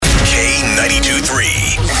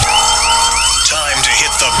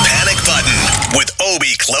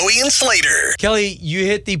and Slater. Kelly, you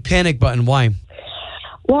hit the panic button. Why?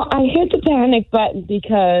 Well, I hit the panic button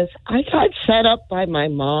because I got set up by my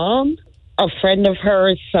mom, a friend of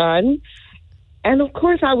hers' son. And of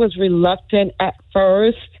course, I was reluctant at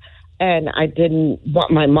first, and I didn't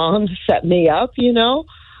want my mom to set me up,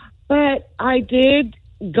 But I did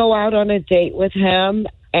go out on a date with him,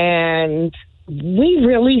 and we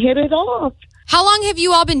really hit it off. How long have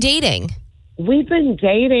you all been dating? We've been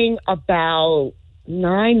dating about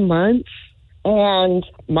 9 months, and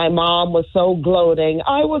my mom was so gloating.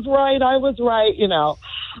 I was right,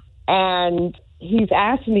 And he's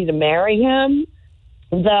asked me to marry him.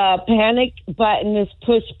 The panic button is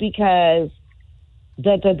pushed because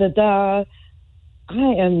I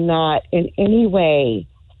am not in any way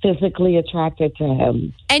physically attracted to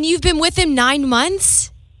him. And you've been with him 9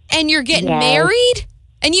 months? And you're getting married?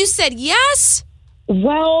 And you said yes?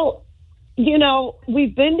 Well,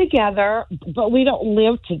 we've been together, but we don't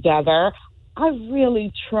live together. I've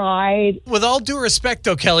really tried. With all due respect,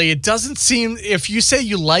 though, Kelly, it doesn't seem, if you say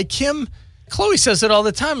you like him, Chloe says it all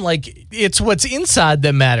the time, like, it's what's inside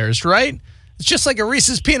that matters, right? It's just like a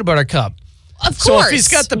Reese's peanut butter cup. Of course. So if he's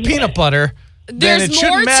got the peanut butter, then it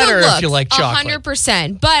shouldn't matter if you like chocolate.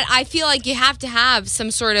 100%. But I feel like you have to have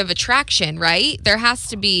some sort of attraction, right? There has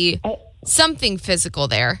to be something physical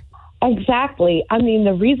there. Exactly. I mean,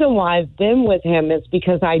 the reason why I've been with him is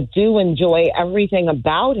because I do enjoy everything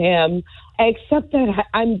about him, except that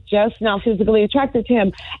I'm just not physically attracted to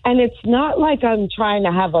him. And it's not like I'm trying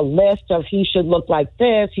to have a list of he should look like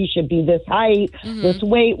this, he should be this height, this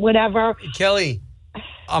weight, whatever. Kelly,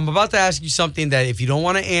 I'm about to ask you something that if you don't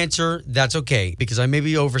want to answer, that's okay, because I may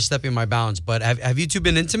be overstepping my bounds. But have you two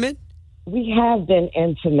been intimate? We have been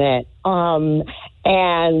intimate.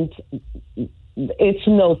 And it's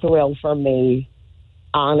no thrill for me,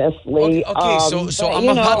 honestly. Okay, so I'm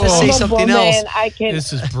about to say something else.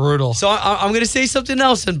 This is brutal. So I'm going to say something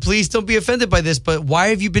else, and please don't be offended by this, but why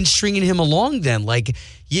have you been stringing him along then? Like,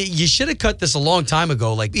 you should have cut this a long time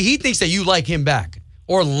ago. Like, he thinks that you like him back.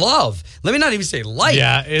 Or love. Let me not even say like.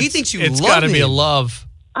 Yeah, he thinks you love him. It's got to be a love.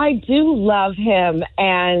 I do love him,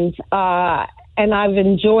 and I've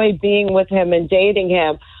enjoyed being with him and dating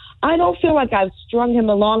him. I don't feel like I've strung him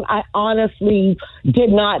along. I honestly did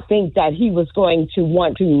not think that he was going to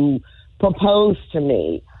want to propose to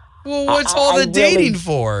me. Well, what's all the dating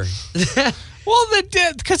for? Well,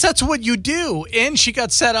 because that's what you do. And she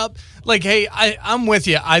got set up like, hey, I'm with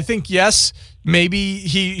you. I think, yes, maybe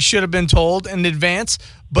he should have been told in advance,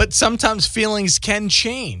 but sometimes feelings can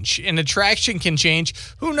change and attraction can change.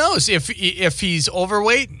 Who knows? If he's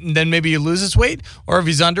overweight, then maybe he loses weight, or if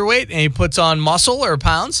he's underweight and he puts on muscle or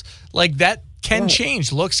pounds, like that can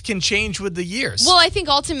change. Looks can change with the years. Well, I think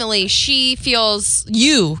ultimately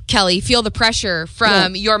you, Kelly, feel the pressure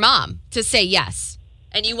from your mom to say yes.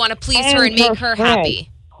 And you want to please her and make her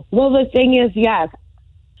happy. Well, the thing is, yes.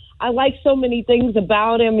 I like so many things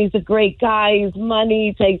about him. He's a great guy. He's money.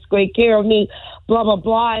 He takes great care of me, blah, blah,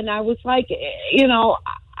 blah. And I was like,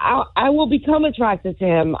 I will become attracted to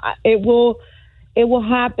him. It will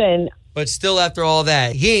happen. But still, after all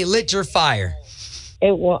that, he ain't lit your fire.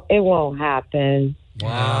 It won't happen.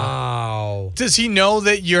 Wow. Does he know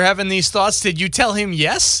that you're having these thoughts? Did you tell him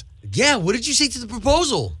yes? Yeah. What did you say to the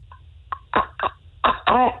proposal?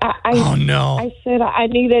 Oh, no. I said I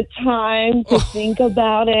needed time to think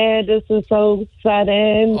about it. This is so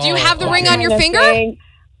sudden. Do you have the ring on your finger?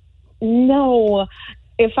 No.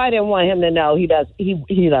 If I didn't want him to know, he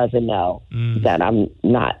doesn't know that I'm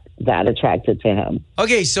not that attracted to him.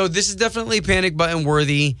 Okay, so this is definitely panic button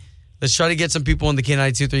worthy. Let's try to get some people in the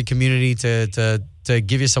K923 community to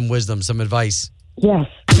give you some wisdom, some advice. Yes.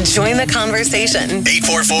 Join the conversation.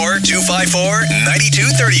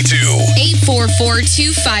 844-254-9232.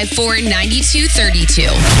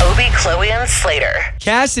 844-254-9232. Obie, Chloe, and Slater.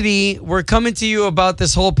 Cassidy, we're coming to you about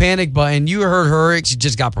this whole panic button. You heard her. She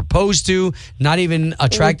just got proposed to, not even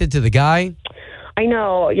attracted to the guy. I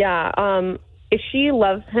know, yeah. If she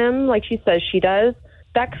loves him like she says she does,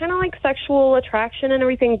 that kind of like sexual attraction and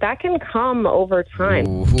everything, that can come over time.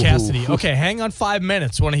 Ooh. Cassidy, okay, hang on 5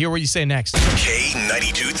 minutes. Want to hear what you say next.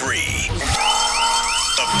 K92.3.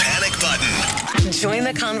 The Panic Button. Join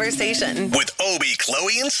the conversation with Obie,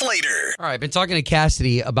 Chloe, and Slater. All right, I've been talking to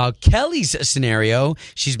Cassidy about Kelly's scenario.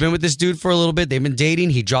 She's been with this dude for a little bit. They've been dating.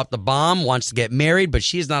 He dropped the bomb, wants to get married, but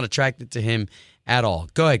she is not attracted to him at all.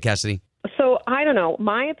 Go ahead, Cassidy. So, I don't know.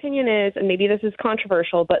 My opinion is, and maybe this is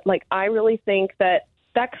controversial, but like I really think that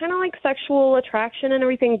kind of like sexual attraction and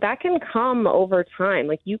everything, that can come over time.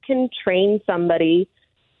 Like you can train somebody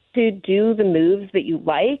to do the moves that you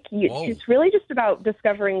like. It's really just about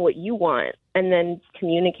discovering what you want and then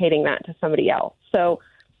communicating that to somebody else. So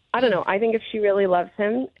I don't know. I think if she really loves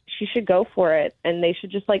him, she should go for it, and they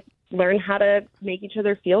should just like learn how to make each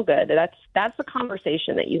other feel good. That's the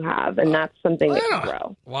conversation that you have, and that's something that can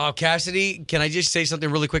grow. Wow, Cassidy, can I just say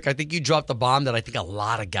something really quick? I think you dropped the bomb that I think a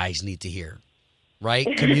lot of guys need to hear. Right?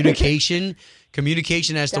 Communication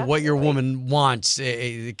as to what your woman wants,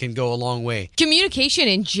 it can go a long way. Communication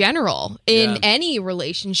in general, in any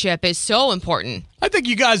relationship, is so important. I think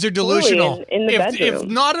you guys are delusional. In the bedroom. If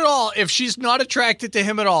not at all, if she's not attracted to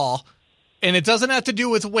him at all, and it doesn't have to do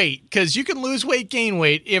with weight, because you can lose weight, gain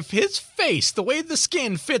weight. If his face, the way the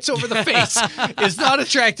skin fits over the face, is not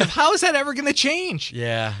attractive, how is that ever going to change?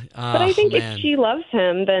 Yeah. But I think if she loves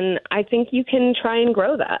him, then I think you can try and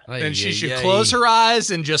grow that. Then she should close her eyes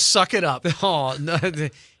and just suck it up. Oh, no.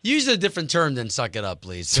 Use a different term than suck it up,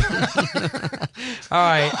 please. All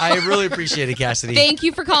right. I really appreciate it, Cassidy. Thank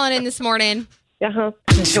you for calling in this morning.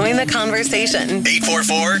 Join the conversation.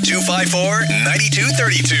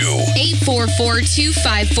 844-254-9232.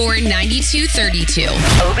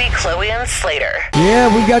 844-254-9232. Obie, Chloe, and Slater. Yeah,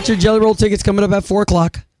 we got your Jelly Roll tickets coming up at 4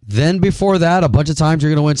 o'clock. Then before that, a bunch of times you're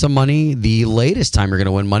going to win some money. The latest time you're going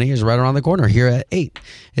to win money is right around the corner here at 8.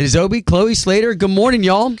 It is Obie, Chloe, Slater. Good morning,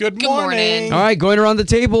 y'all. Good morning. All right, going around the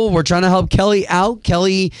table. We're trying to help Kelly out.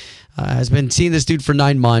 Kelly has been seeing this dude for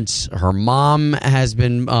 9 months. Her mom has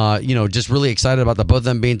been, just really excited about the both of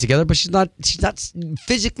them being together, but she's not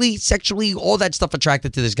physically, sexually, all that stuff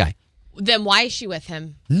attracted to this guy. Then why is she with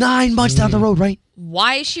him? 9 months down the road, right?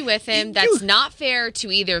 Why is she with him? That's not fair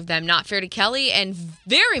to either of them. Not fair to Kelly, and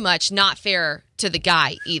very much not fair to the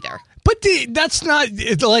guy either. But that's not,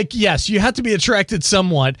 yes, you have to be attracted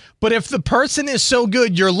somewhat. But if the person is so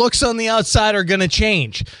good, your looks on the outside are going to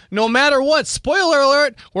change. No matter what, spoiler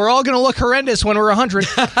alert, we're all going to look horrendous when we're 100.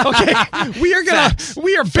 Okay? we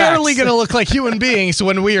are barely going to look like human beings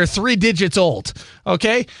when we are 3 digits old.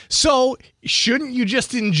 Okay? So shouldn't you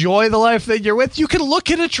just enjoy the life that you're with? You can look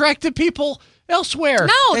at attractive people elsewhere.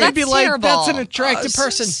 No, that's be like, terrible. That's an attractive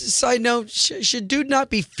person. Side note, should dude not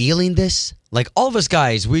be feeling this? Like, all of us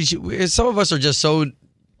guys, some of us are just so,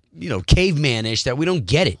 cavemanish that we don't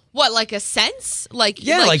get it. What, like a sense? Like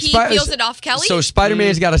he Sp- feels it off Kelly? So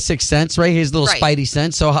Spider-Man's got a sixth sense, right? His little spidey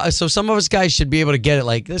sense. So some of us guys should be able to get it.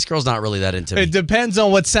 Like, this girl's not really that into me. It depends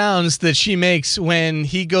on what sounds that she makes when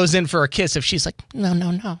he goes in for a kiss. If she's like, no.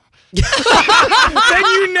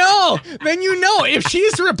 then you know. If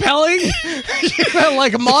she's repelling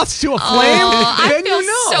like moths to a flame, then I feel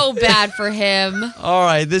so bad for him. All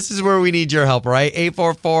right, this is where we need your help, right?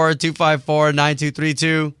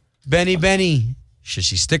 844-254-9232. Benny, should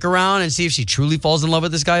she stick around and see if she truly falls in love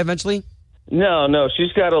with this guy eventually? No,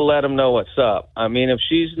 she's got to let him know what's up. I mean, if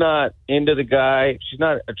she's not into the guy, she's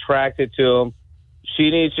not attracted to him,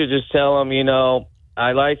 she needs to just tell him,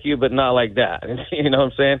 I like you, but not like that. You know what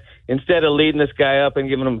I'm saying? Instead of leading this guy up and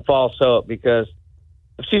giving him false hope, because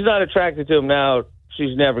if she's not attracted to him now,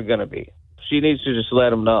 she's never going to be. She needs to just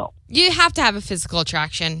let him know. You have to have a physical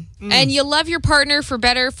attraction. And you love your partner for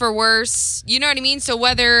better, for worse. You know what I mean? So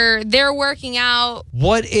whether they're working out.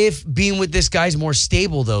 What if being with this guy's more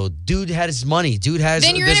stable, though? Dude has money. Dude has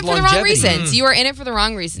Then you're in it for the wrong reasons. You are in it for the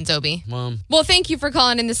wrong reasons, Obie. Well, thank you for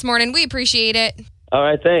calling in this morning. We appreciate it. All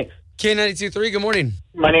right, thanks. K92.3, good morning.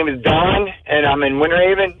 My name is Dawn, and I'm in Winter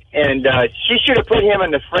Haven, and she should have put him in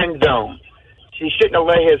the friend zone. She shouldn't have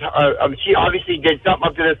let she obviously did something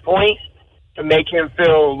up to this point to make him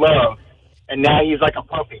feel loved, and now he's like a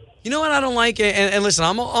puppy. You know what I don't like? And listen,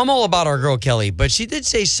 I'm all about our girl Kelly, but she did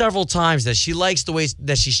say several times that she likes the way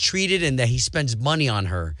that she's treated and that he spends money on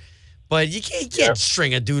her. But you can't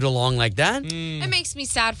string a dude along like that. It makes me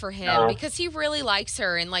sad for him because he really likes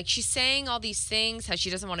her. And, she's saying all these things, how she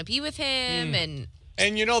doesn't want to be with him. And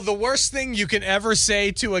the worst thing you can ever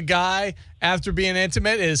say to a guy after being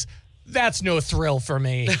intimate is, that's no thrill for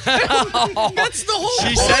me. That's the whole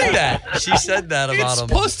point. She said that about him. It's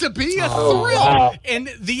supposed to be a thrill. Wow. And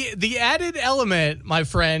the added element, my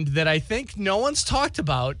friend, that I think no one's talked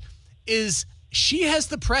about is she has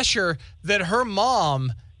the pressure that her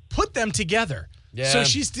mom put them together. Yeah. So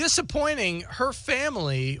she's disappointing her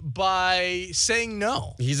family by saying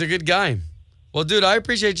no. He's a good guy. Well, dude, I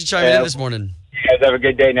appreciate you chiming in this morning. You guys have a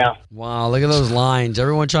good day now. Wow, look at those lines.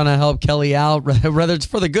 Everyone trying to help Kelly out, whether it's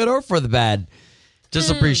for the good or for the bad. Just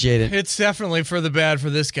appreciate it. It's definitely for the bad for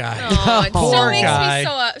this guy. Oh, it Poor still makes guy. me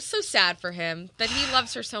so sad for him that he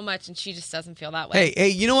loves her so much and she just doesn't feel that way. Hey,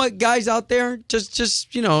 you know what, guys out there? Just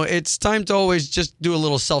it's time to always just do a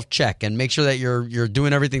little self-check and make sure that you're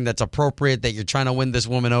doing everything that's appropriate, that you're trying to win this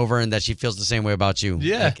woman over, and that she feels the same way about you.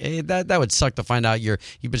 Yeah. Like, hey, that would suck to find out you've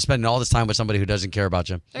been spending all this time with somebody who doesn't care about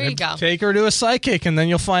you. There you go. Take her to a psychic, and then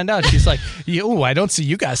you'll find out. She's like, "Ooh, I don't see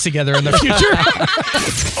you guys together in the future."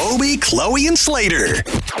 Obie, Chloe, and Slater.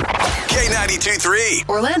 K92.3.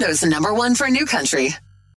 Orlando's #1 for new country.